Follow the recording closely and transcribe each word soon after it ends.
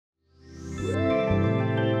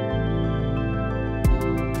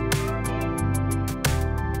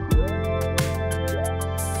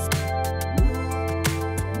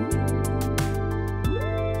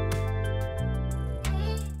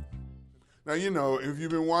Now, you know, if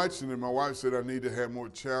you've been watching it, my wife said I need to have more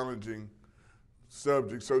challenging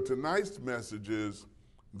subjects. So tonight's message is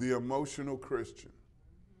the emotional Christian.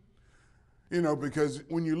 You know, because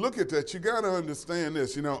when you look at that, you got to understand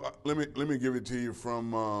this. You know, let me give it to you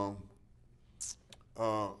from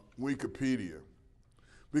Wikipedia.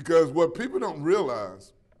 Because what people don't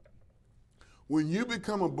realize, when you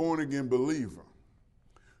become a born-again believer,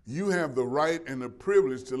 you have the right and the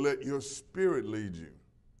privilege to let your spirit lead you.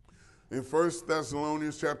 In 1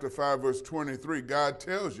 Thessalonians chapter 5, verse 23, God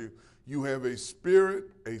tells you you have a spirit,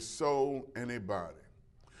 a soul, and a body.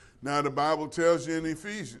 Now, the Bible tells you in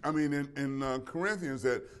Corinthians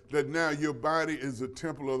that now your body is a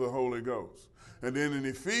temple of the Holy Ghost. And then in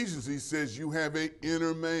Ephesians, he says you have an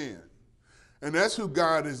inner man. And that's who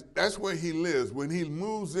God is. That's where he lives. When he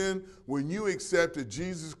moves in, when you accepted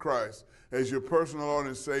Jesus Christ as your personal Lord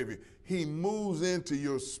and Savior, he moves into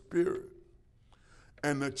your spirit.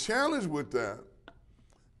 And the challenge with that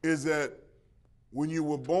is that when you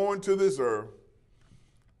were born to this earth,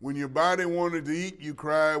 when your body wanted to eat, you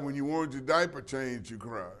cried. When you wanted your diaper changed, you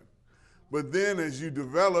cried. But then as you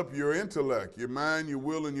develop your intellect, your mind, your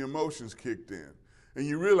will, and your emotions kicked in. And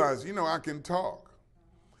you realize, you know, I can talk.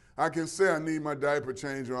 I can say I need my diaper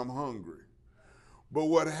changed or I'm hungry. But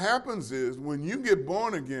what happens is when you get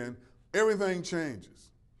born again, everything changes.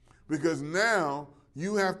 Because now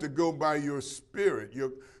you have to go by your spirit.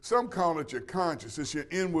 Some call it your conscience. It's your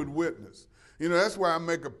inward witness. You know, that's why I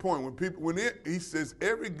make a point. He says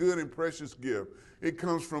every good and precious gift, it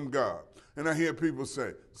comes from God. And I hear people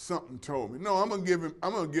say, something told me. No, I'm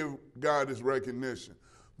gonna give God his recognition.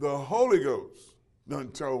 The Holy Ghost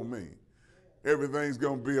done told me everything's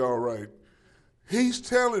gonna be all right. He's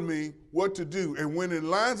telling me what to do. And when it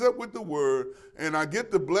lines up with the word and I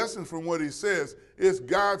get the blessing from what he says, it's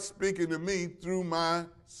God speaking to me through my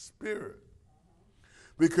spirit.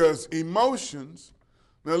 Because emotions,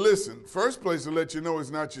 now listen, first place to let you know it's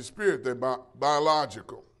not your spirit, they're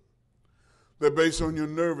biological. They're based on your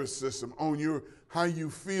nervous system, on how you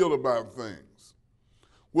feel about things.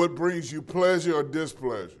 What brings you pleasure or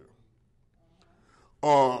displeasure.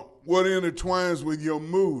 Or what intertwines with your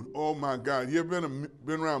mood. Oh my God, you ever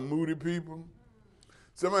been around moody people?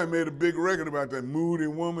 Somebody made a big record about that moody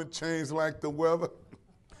woman, changed like the weather.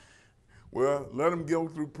 Well, let them go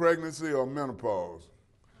through pregnancy or menopause.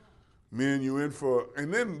 Men, you in for,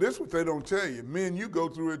 and then this is what they don't tell you. Men, you go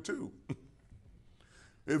through it too.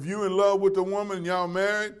 If you in love with a woman and y'all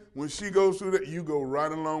married, when she goes through that, you go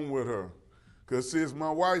right along with her. Because see, it's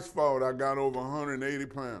my wife's fault I got over 180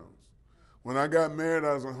 pounds. When I got married,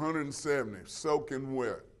 I was 170, soaking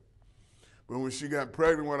wet. But when she got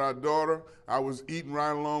pregnant with our daughter, I was eating right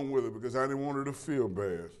along with her because I didn't want her to feel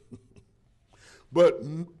bad. But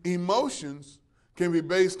emotions can be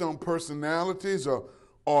based on personalities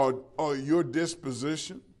or your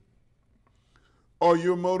disposition or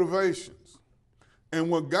your motivations. And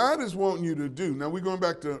what God is wanting you to do, now we're going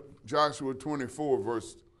back to Joshua 24,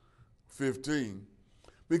 verse 15,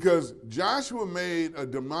 because Joshua made a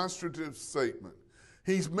demonstrative statement.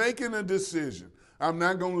 He's making a decision. I'm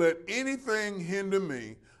not going to let anything hinder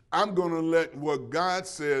me. I'm going to let what God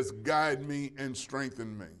says guide me and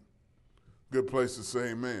strengthen me. Good place to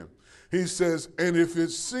say amen. He says, and if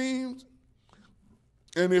it seems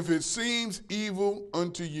evil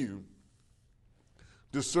unto you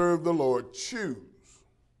to serve the Lord, choose.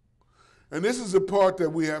 And this is the part that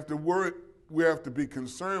we have to be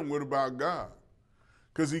concerned with about God.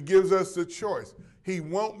 Because he gives us the choice. He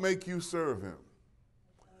won't make you serve him.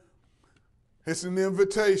 It's an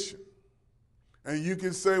invitation. And you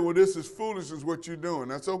can say, well, this is foolishness what you're doing.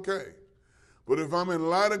 That's okay. But if I'm in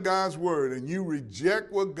light of God's word and you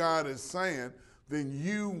reject what God is saying, then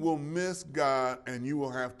you will miss God and you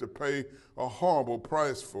will have to pay a horrible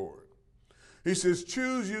price for it. He says,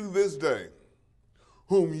 choose you this day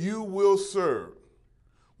whom you will serve,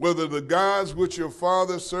 whether the gods which your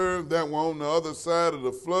father served that were on the other side of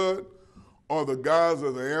the flood, or the gods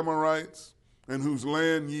of the Amorites, in whose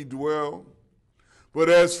land ye dwell. But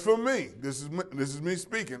as for me, this is me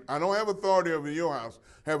speaking, I don't have authority over your house,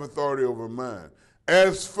 I have authority over mine.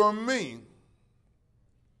 As for me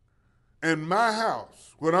and my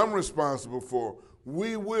house, what I'm responsible for,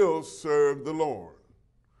 we will serve the Lord.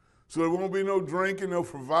 So there won't be no drinking, no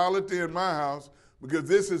frivolity in my house, because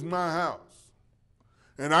this is my house.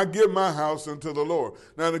 And I give my house unto the Lord.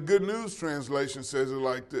 Now the Good News Translation says it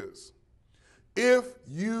like this. If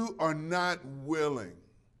you are not willing,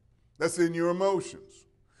 that's in your emotions.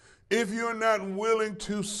 If you're not willing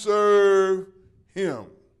to serve him,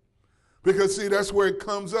 because see, that's where it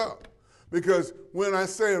comes up. Because when I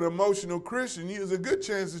say an emotional Christian, there's a good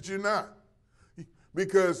chance that you're not.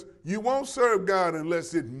 Because you won't serve God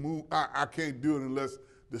unless it move. I can't do it unless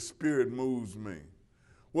the Spirit moves me.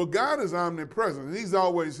 Well, God is omnipresent, and he's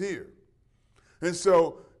always here. And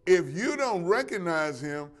so if you don't recognize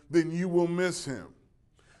him, then you will miss him.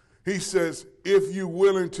 He says, if you're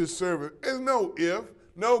willing to serve it. There's no if.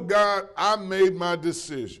 No, God, I made my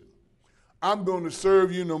decision. I'm going to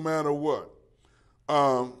serve you no matter what.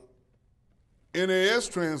 NAS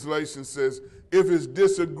translation says, if it's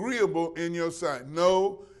disagreeable in your sight.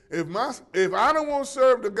 No, if I don't want to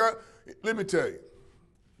serve the God, let me tell you,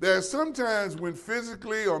 there's sometimes when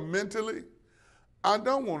physically or mentally, I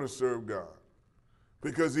don't want to serve God.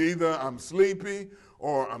 Because either I'm sleepy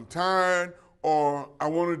or I'm tired or I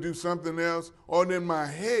want to do something else, or then my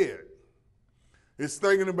head is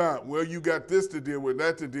thinking about, well, you got this to deal with,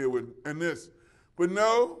 that to deal with, and this. But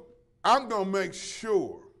no, I'm going to make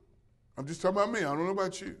sure, I'm just talking about me, I don't know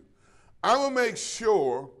about you. I'm going to make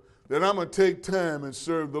sure that I'm going to take time and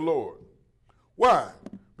serve the Lord. Why?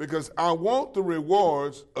 Because I want the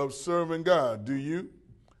rewards of serving God. Do you?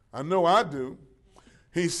 I know I do.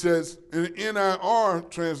 He says, in the NIR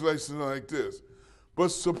translation like this, but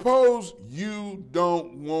suppose you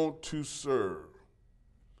don't want to serve.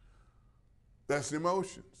 That's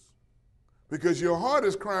emotions. Because your heart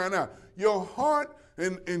is crying out. Your heart,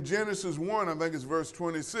 in Genesis 1, I think it's verse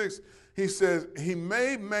 26, he says, he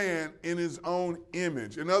made man in his own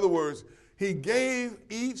image. In other words, he gave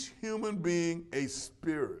each human being a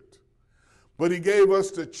spirit. But he gave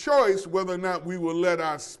us the choice whether or not we will let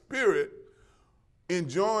our spirit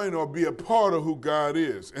enjoin or be a part of who God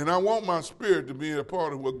is. And I want my spirit to be a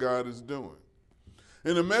part of what God is doing.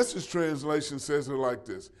 And the Message translation says it like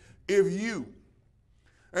this. If you,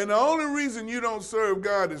 and the only reason you don't serve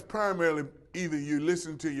God is primarily either you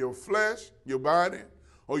listen to your flesh, your body,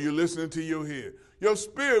 or you're listening to your head. Your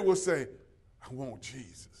spirit will say, I want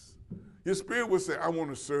Jesus. Your spirit will say, I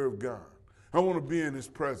want to serve God. I want to be in his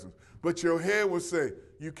presence. But your head will say,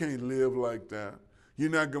 you can't live like that. You're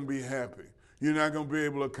not going to be happy. You're not going to be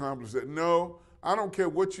able to accomplish that. No, I don't care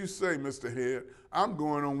what you say, Mr. Head. I'm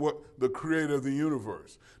going on what the creator of the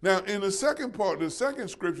universe. Now, in the second part, the second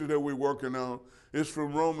scripture that we're working on is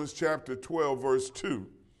from Romans chapter 12, verse 2.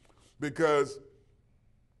 Because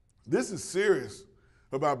this is serious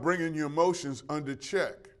about bringing your emotions under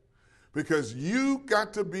check. Because you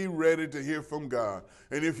got to be ready to hear from God.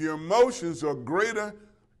 And if your emotions are greater,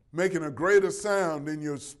 making a greater sound than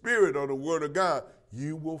your spirit or the word of God,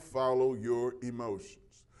 you will follow your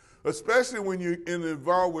emotions, especially when you're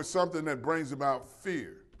involved with something that brings about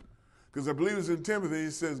fear. Because I believe it's in Timothy, he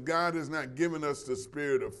says, God has not given us the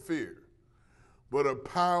spirit of fear, but of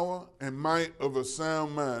power and might of a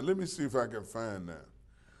sound mind. Let me see if I can find that.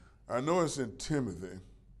 I know it's in Timothy.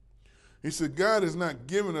 He said, God has not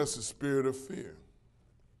given us a spirit of fear.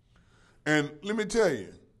 And let me tell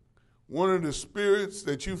you, one of the spirits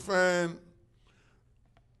that you find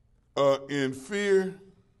in fear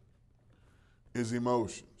is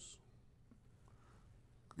emotions.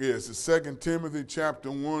 Yes, it's 2 Timothy chapter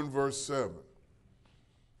 1, verse 7.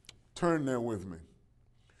 Turn there with me.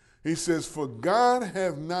 He says, for God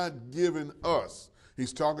hath not given us,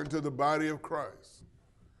 he's talking to the body of Christ,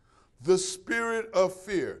 the spirit of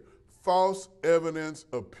fear, false evidence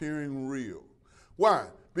appearing real. Why?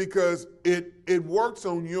 Because it works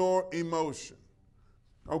on your emotion.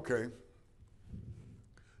 Okay.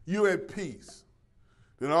 You at peace.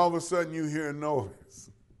 Then all of a sudden you hear a noise.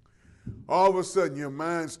 All of a sudden your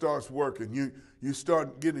mind starts working. You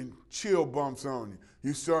start getting chill bumps on you.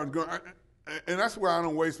 You start going, and that's why I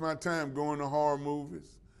don't waste my time going to horror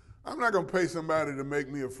movies. I'm not going to pay somebody to make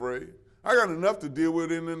me afraid. I got enough to deal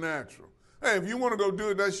with in the natural. Hey, if you want to go do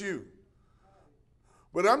it, that's you.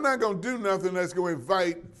 But I'm not going to do nothing that's going to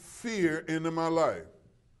invite fear into my life.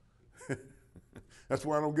 That's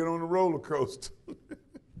why I don't get on the roller coaster.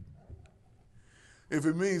 If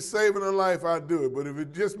it means saving a life, I do it. But if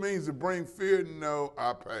it just means to bring fear, no,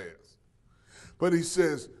 I pass. But he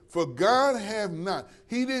says, for God hath not.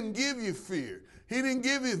 He didn't give you fear. He didn't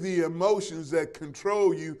give you the emotions that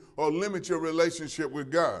control you or limit your relationship with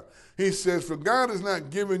God. He says, for God has not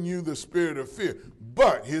given you the spirit of fear.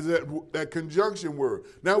 But, here's that conjunction word.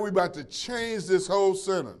 Now we're about to change this whole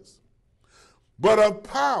sentence. But of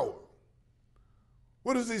power.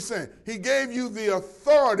 What is he saying? He gave you the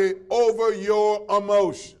authority over your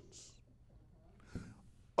emotions.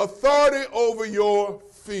 Authority over your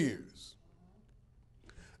fears.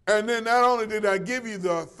 And then not only did I give you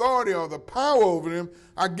the authority or the power over them,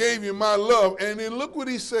 I gave you my love. And then look what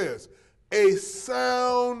he says. A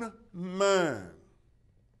sound mind.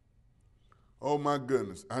 Oh my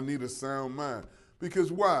goodness, I need a sound mind.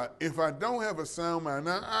 Because why? If I don't have a sound mind,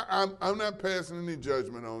 now I'm not passing any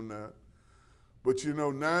judgment on that, but you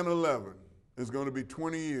know, 9/11 is going to be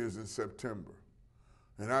 20 years in September.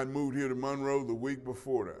 And I moved here to Monroe the week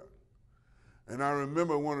before that. And I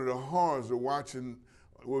remember one of the horrors of watching,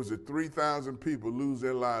 3,000 people lose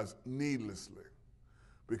their lives needlessly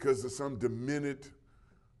because of some demented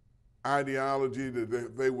ideology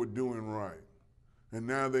that they were doing right. And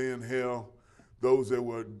now they in hell, those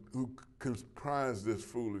who comprise this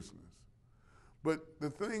foolishness. But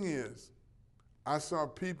the thing is, I saw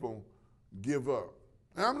people give up.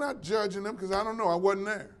 And I'm not judging them because I don't know, I wasn't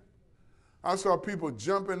there. I saw people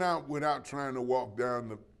jumping out without trying to walk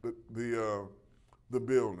down the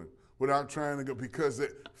building, without trying to go, because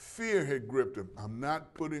fear had gripped them. I'm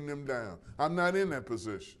not putting them down. I'm not in that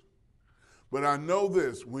position. But I know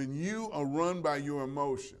this, when you are run by your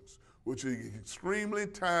emotions, which are extremely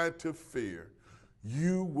tied to fear,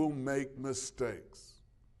 you will make mistakes.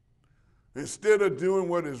 Instead of doing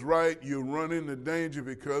what is right, you run into danger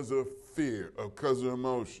because of fear, or because of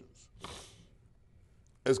emotions.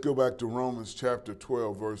 Let's go back to Romans chapter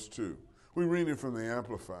 12, verse 2. We read it from the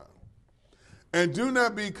Amplified. And do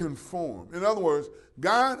not be conformed. In other words,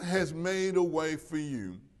 God has made a way for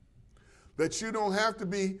you that you don't have to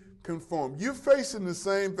be conformed. You're facing the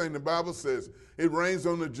same thing. The Bible says it rains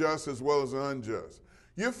on the just as well as the unjust.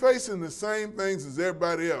 You're facing the same things as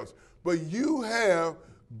everybody else. But you have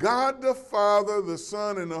God the Father, the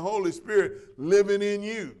Son, and the Holy Spirit living in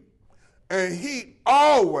you. And he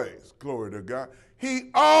always, glory to God,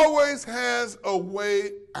 he always has a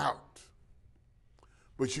way out.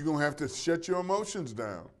 But you're going to have to shut your emotions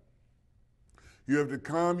down. You have to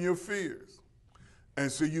calm your fears.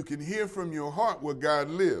 And so you can hear from your heart where God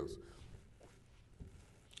lives.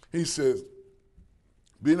 He says,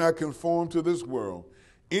 be not conformed to this world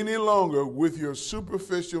any longer with your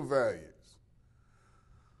superficial values.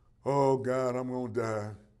 Oh, God, I'm going to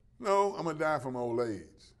die. No, I'm going to die from old age.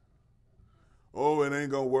 Oh, it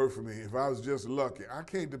ain't going to work for me. If I was just lucky. I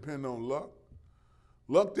can't depend on luck.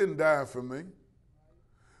 Luck didn't die for me.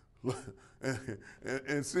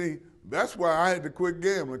 And see, that's why I had to quit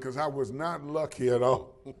gambling, because I was not lucky at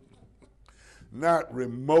all. Not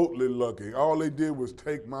remotely lucky. All they did was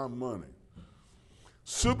take my money.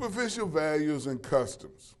 Superficial values and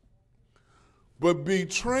customs. But be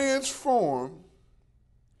transformed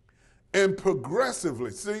and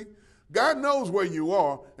progressively. See, God knows where you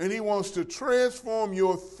are, and he wants to transform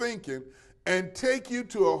your thinking and take you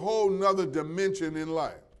to a whole nother dimension in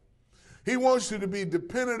life. He wants you to be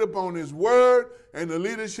dependent upon his word and the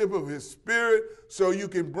leadership of his spirit so you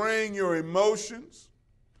can bring your emotions.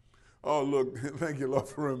 Oh, look, thank you, Lord,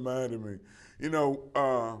 for reminding me. You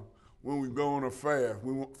know, when we go on a fast,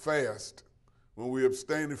 we want fast. When we're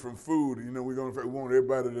abstaining from food, you know, we're going to fast. We want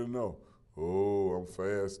everybody to know, oh, I'm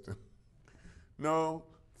fasting. No,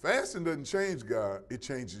 fasting doesn't change God. It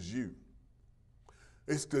changes you.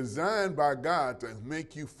 It's designed by God to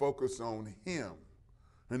make you focus on him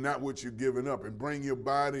and not what you're giving up, and bring your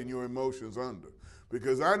body and your emotions under.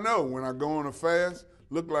 Because I know when I go on a fast,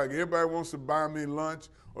 look like everybody wants to buy me lunch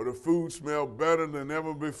or the food smell better than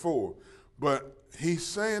ever before. But he's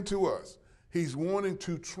saying to us, he's wanting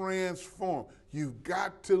to transform. You've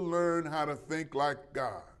got to learn how to think like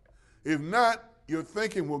God. If not, your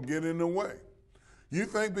thinking will get in the way. You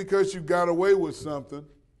think because you got away with something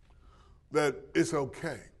that it's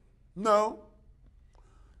okay. No.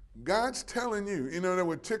 God's telling you, you know, that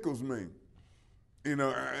what tickles me. You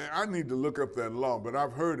know, I need to look up that law, but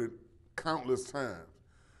I've heard it countless times.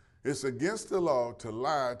 It's against the law to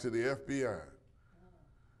lie to the FBI.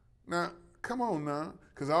 Now, come on now,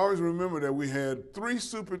 because I always remember that we had 3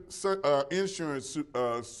 insurance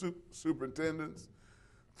superintendents.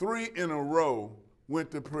 3 in a row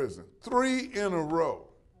went to prison. 3 in a row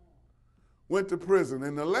went to prison.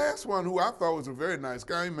 And the last one, who I thought was a very nice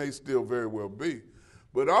guy, he may still very well be,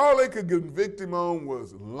 but all they could convict him on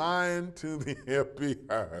was lying to the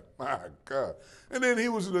FBI. My God. And then he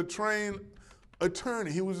was a trained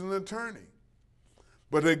attorney. He was an attorney.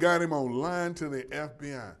 But they got him on lying to the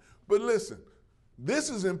FBI. But listen, this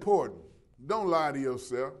is important. Don't lie to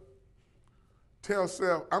yourself. Tell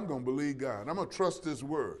self, I'm going to believe God. I'm going to trust this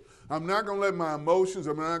word. I'm not going to let my emotions,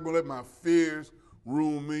 I'm not going to let my fears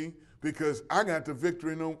rule me, because I got the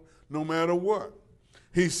victory no matter what.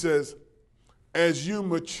 He says, as you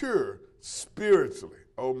mature spiritually,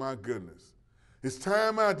 oh my goodness, it's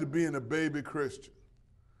time out to being a baby Christian.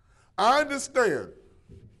 I understand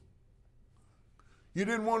you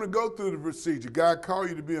didn't want to go through the procedure. God called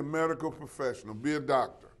you to be a medical professional, be a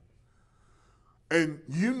doctor. And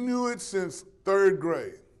you knew it since 3rd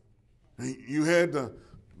grade. You had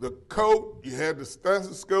the the coat, you had the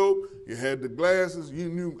stethoscope, you had the glasses, you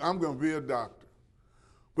knew I'm going to be a doctor.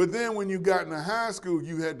 But then when you got into high school,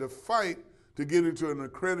 you had to fight to get into an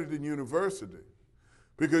accredited university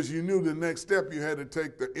because you knew the next step you had to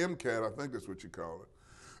take the MCAT, I think that's what you call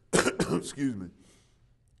it. Excuse me.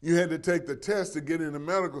 You had to take the test to get into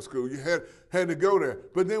medical school. You had to go there.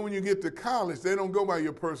 But then when you get to college, they don't go by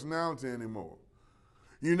your personality anymore.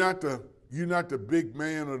 You're not the big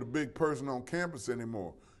man or the big person on campus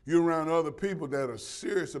anymore. You're around other people that are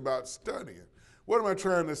serious about studying. What am I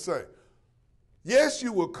trying to say? Yes,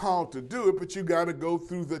 you were called to do it, but you got to go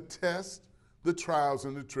through the test, the trials,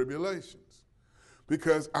 and the tribulations.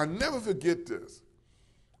 Because I never forget this.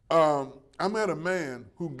 I met a man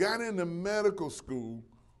who got into medical school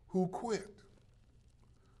who quit.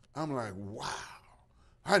 I'm like, wow,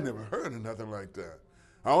 I never heard of nothing like that.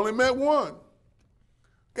 I only met one.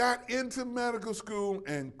 Got into medical school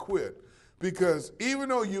and quit. Because even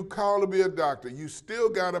though you call to be a doctor, you still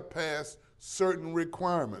got to pass certain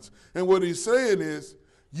requirements. And what he's saying is,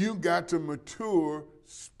 you got to mature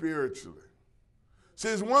spiritually. See,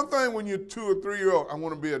 it's one thing when you're 2 or 3 years old, I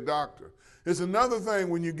want to be a doctor. It's another thing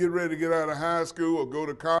when you get ready to get out of high school or go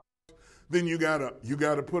to college. Then you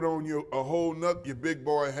gotta put on your big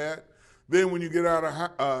boy hat. Then when you get out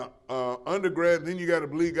of undergrad, then you got to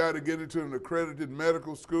believe God to get into an accredited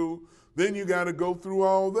medical school. Then you got to go through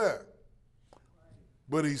all that.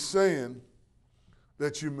 But he's saying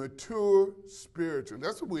that you mature spiritually.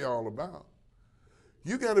 That's what we're all about.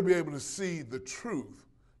 You got to be able to see the truth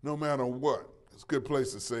no matter what. It's a good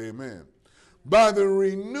place to say amen. By the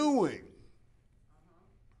renewing.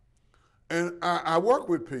 And I work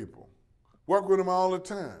with people. Work with them all the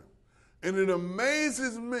time. And it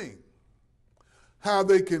amazes me how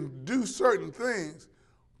they can do certain things,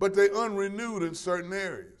 but they're unrenewed in certain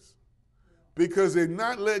areas because they've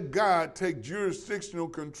not let God take jurisdictional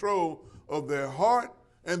control of their heart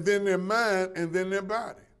and then their mind and then their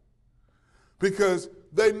body. Because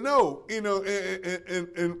they know,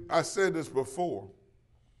 and I said this before.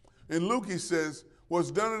 In Luke, he says,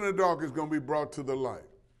 what's done in the dark is going to be brought to the light.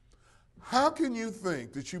 How can you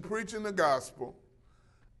think that you're preaching the gospel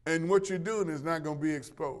and what you're doing is not going to be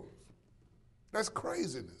exposed? That's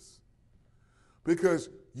craziness. Because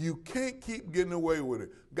you can't keep getting away with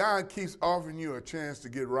it. God keeps offering you a chance to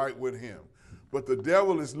get right with him. But the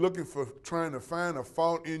devil is looking for trying to find a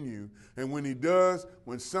fault in you. And when he does,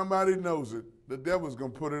 when somebody knows it, the devil's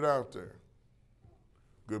going to put it out there.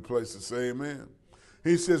 Good place to say amen.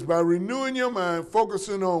 He says, by renewing your mind,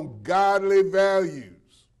 focusing on godly values.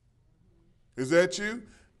 Is that you?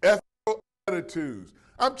 Ethical attitudes.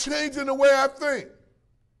 I'm changing the way I think.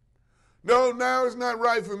 No, now it's not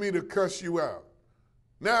right for me to cuss you out.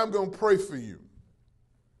 Now I'm going to pray for you.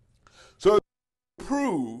 So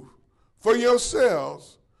prove for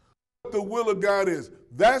yourselves what the will of God is.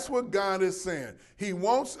 That's what God is saying. He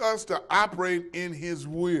wants us to operate in his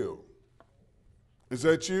will. Is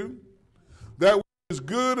that you? That which is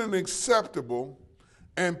good and acceptable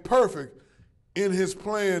and perfect in his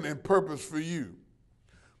plan and purpose for you.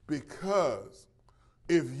 Because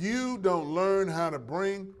if you don't learn how to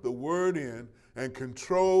bring the word in and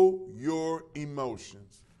control your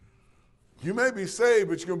emotions, you may be saved,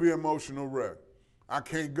 but you're going to be an emotional wreck. I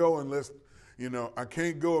can't go unless, I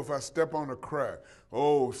can't go if I step on a crack.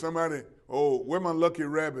 Where my lucky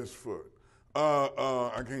rabbit's foot?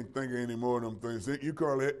 I can't think of any more of them things. You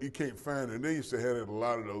can't find it. They used to have a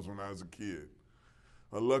lot of those when I was a kid.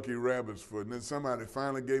 A lucky rabbit's foot. And then somebody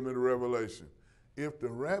finally gave me the revelation. If the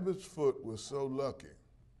rabbit's foot was so lucky,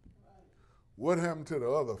 what happened to the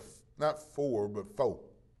other, not 4, but 4,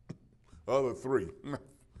 other 3?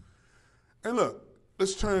 And look,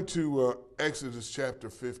 let's turn to Exodus chapter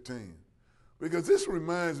 15, because this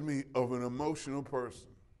reminds me of an emotional person.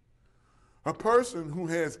 A person who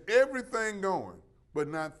has everything going, but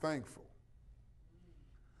not thankful.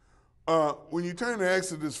 When you turn to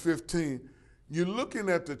Exodus 15, you're looking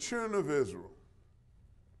at the children of Israel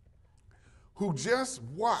who just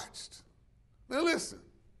watched. Now listen,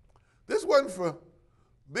 this wasn't for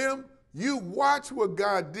them. You watch what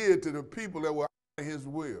God did to the people that were out of his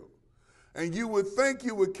will. And you would think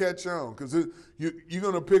you would catch on, because you're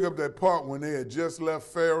going to pick up that part when they had just left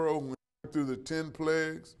Pharaoh, when they went through the 10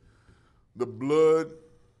 plagues, the blood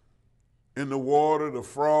in the water, the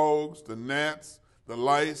frogs, the gnats, the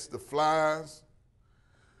lice, the flies,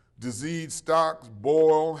 diseased stocks,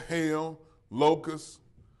 boil, hail, locusts,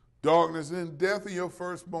 darkness, and death of your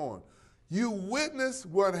firstborn. You witness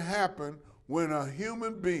what happened when a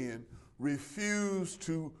human being refused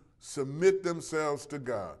to submit themselves to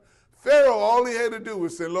God. Pharaoh, all he had to do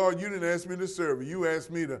was say, Lord, you didn't ask me to serve you. You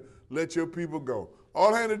asked me to let your people go.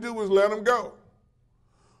 All I had to do was let them go.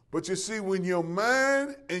 But you see, when your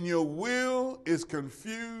mind and your will is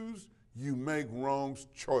confused, you make wrong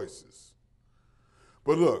choices.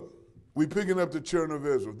 But look, we picking up the children of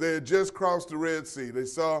Israel. They had just crossed the Red Sea. They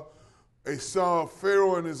saw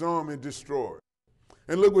Pharaoh and his army destroyed.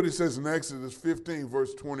 And look what he says in Exodus 15,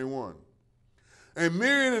 verse 21. And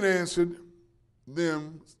Miriam answered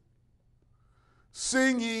them,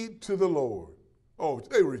 sing ye to the Lord. Oh,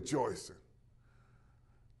 they rejoicing.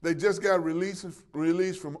 They just got released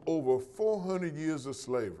from over 400 years of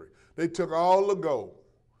slavery. They took all the gold.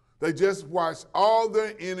 They just watched all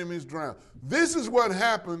their enemies drown. This is what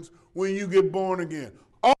happens when you get born again.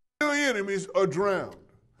 All your enemies are drowned.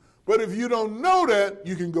 But if you don't know that,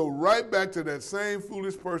 you can go right back to that same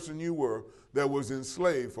foolish person you were that was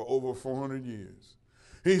enslaved for over 400 years.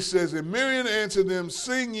 He says, and Miriam answered them,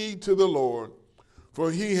 sing ye to the Lord,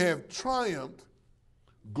 for he hath triumphed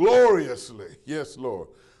gloriously. Yes, Lord.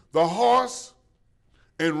 The horse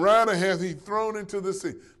and rider hath he thrown into the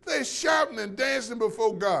sea. They're shouting and dancing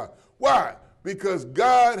before God. Why? Because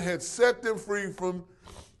God had set them free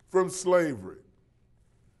from slavery.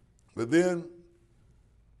 But then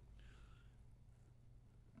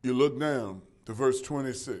you look down to verse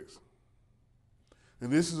 26.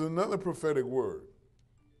 And this is another prophetic word.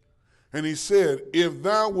 And he said, if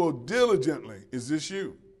thou wilt diligently, is this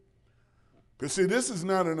you? Because see, this is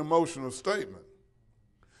not an emotional statement.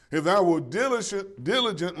 If thou wilt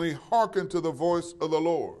diligently hearken to the voice of the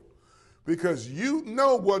Lord, because you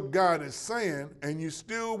know what God is saying and you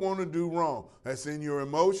still want to do wrong. That's in your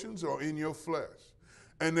emotions or in your flesh.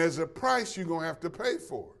 And there's a price you're going to have to pay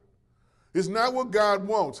for it. It's not what God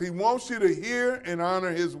wants. He wants you to hear and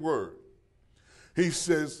honor his word. He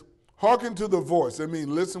says, hearken to the voice. I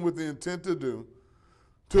mean, listen with the intent to do,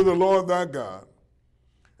 to the Lord thy God,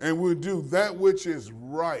 and will do that which is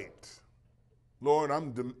right. Lord,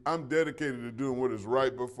 I'm dedicated to doing what is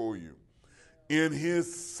right before you. In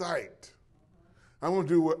his sight.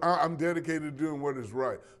 I'm dedicated to doing what is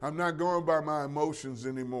right. I'm not going by my emotions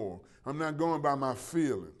anymore. I'm not going by my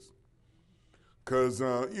feelings. Because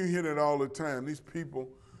you hear it all the time. These people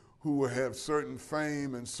who have certain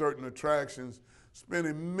fame and certain attractions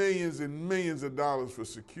spending millions and millions of dollars for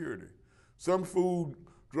security. Some fool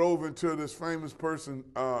drove into this famous person,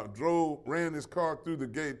 ran his car through the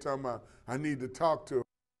gate talking about, I need to talk to her.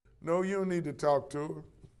 No, you don't need to talk to her.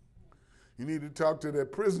 You need to talk to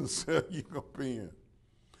that prison cell you're going to be in.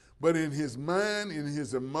 But in his mind, in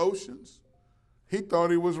his emotions, he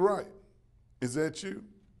thought he was right. Is that you?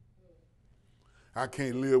 I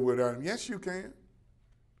can't live without him. Yes, you can.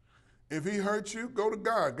 If he hurts you, go to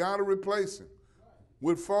God. God will replace him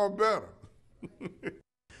with far better.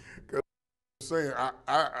 Because I'm saying,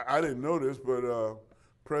 I didn't know this, but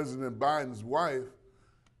President Biden's wife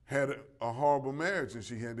had a horrible marriage and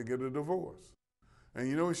she had to get a divorce. And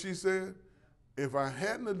you know what she said? If I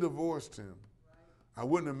hadn't have divorced him, I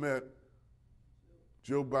wouldn't have met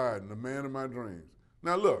Joe Biden, the man of my dreams.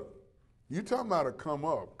 Now look, you talking about a come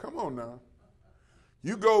up. Come on now.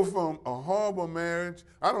 You go from a horrible marriage.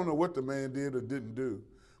 I don't know what the man did or didn't do,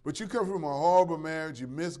 but you come from a horrible marriage. You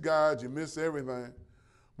miss God. You miss everything.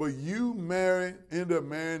 But you end up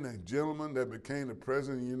marrying a gentleman that became the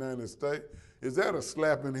president of the United States. Is that a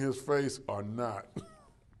slap in his face or not?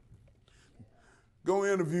 Go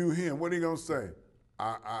interview him. What are you going to say?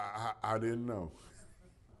 I didn't know.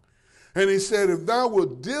 And he said, if thou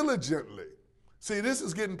wilt diligently, see, this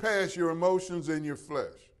is getting past your emotions and your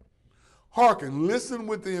flesh. Hearken, listen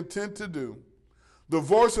with the intent to do the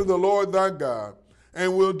voice of the Lord thy God,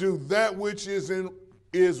 and will do that which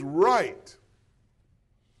is right.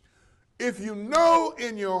 If you know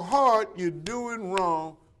in your heart you're doing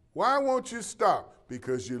wrong, why won't you stop?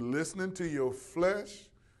 Because you're listening to your flesh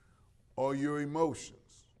or your emotions.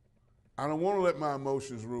 I don't want to let my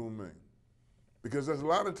emotions rule me. Because there's a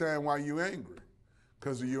lot of time why you're angry.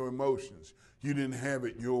 Because of your emotions. You didn't have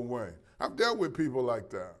it your way. I've dealt with people like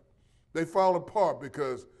that. They fall apart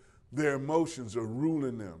because their emotions are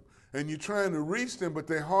ruling them. And you're trying to reach them, but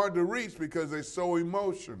they're hard to reach because they're so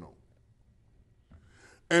emotional.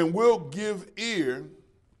 And will give ear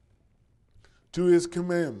to his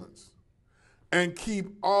commandments and keep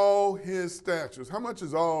all his statutes. How much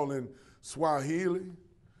is all in Swahili?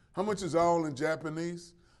 How much is all in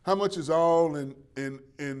Japanese? How much is all in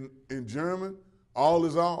German? All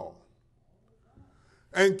is all.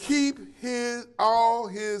 And keep all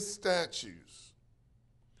his statutes.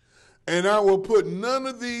 And I will put none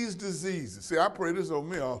of these diseases. See, I pray this over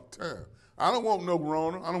me all the time. I don't want no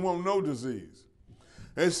Rona. I don't want no disease.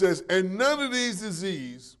 It says, and none of these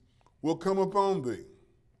diseases will come upon thee.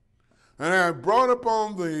 And I have brought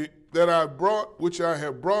upon thee which I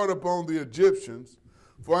have brought upon the Egyptians,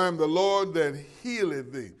 for I am the Lord that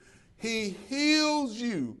healeth thee. He heals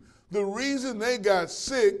you. The reason they got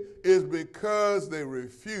sick is because they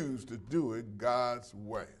refused to do it God's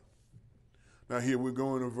way. Now here we're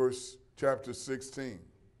going to chapter 16.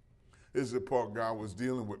 This is the part God was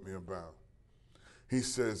dealing with me about. He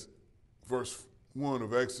says, verse 1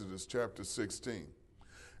 of Exodus chapter 16.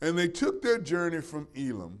 And they took their journey from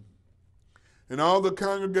Elim, and all the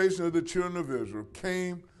congregation of the children of Israel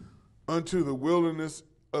came unto the wilderness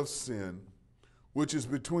of Sin, which is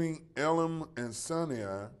between Elim and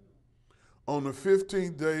Sinai, on the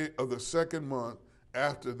 15th day of the second month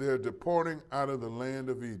after their departing out of the land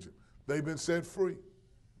of Egypt. They've been set free.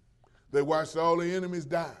 They watched all the enemies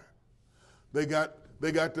die. They got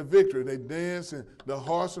the victory. They danced, and the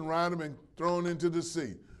horse and rider been thrown into the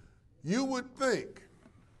sea. You would think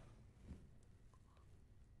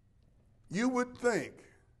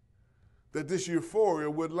that this euphoria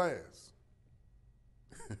would last.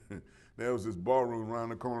 There was this ballroom around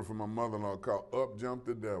the corner from my mother-in-law called Up Jump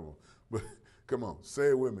the Devil. But come on, say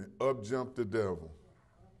it with me, Up Jump the Devil.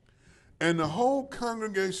 And the whole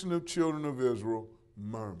congregation of children of Israel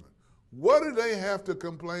murmured. What do they have to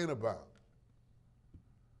complain about?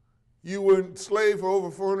 You were enslaved for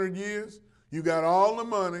over 400 years. You got all the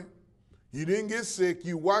money. You didn't get sick.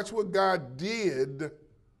 You watched what God did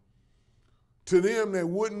to them that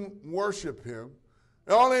wouldn't worship him.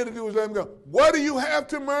 And all they had to do was let him go. What do you have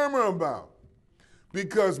to murmur about?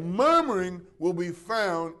 Because murmuring will be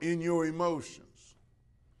found in your emotions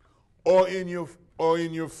or in your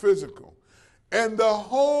physical. And the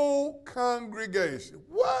whole congregation,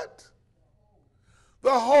 what?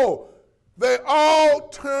 They all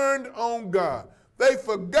turned on God. They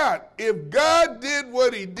forgot if God did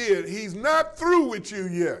what he did, he's not through with you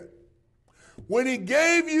yet. When he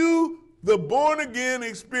gave you the born-again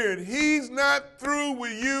experience, he's not through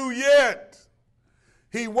with you yet.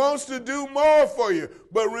 He wants to do more for you.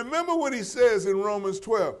 But remember what he says in Romans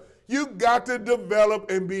 12. You got to develop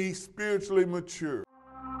and be spiritually mature.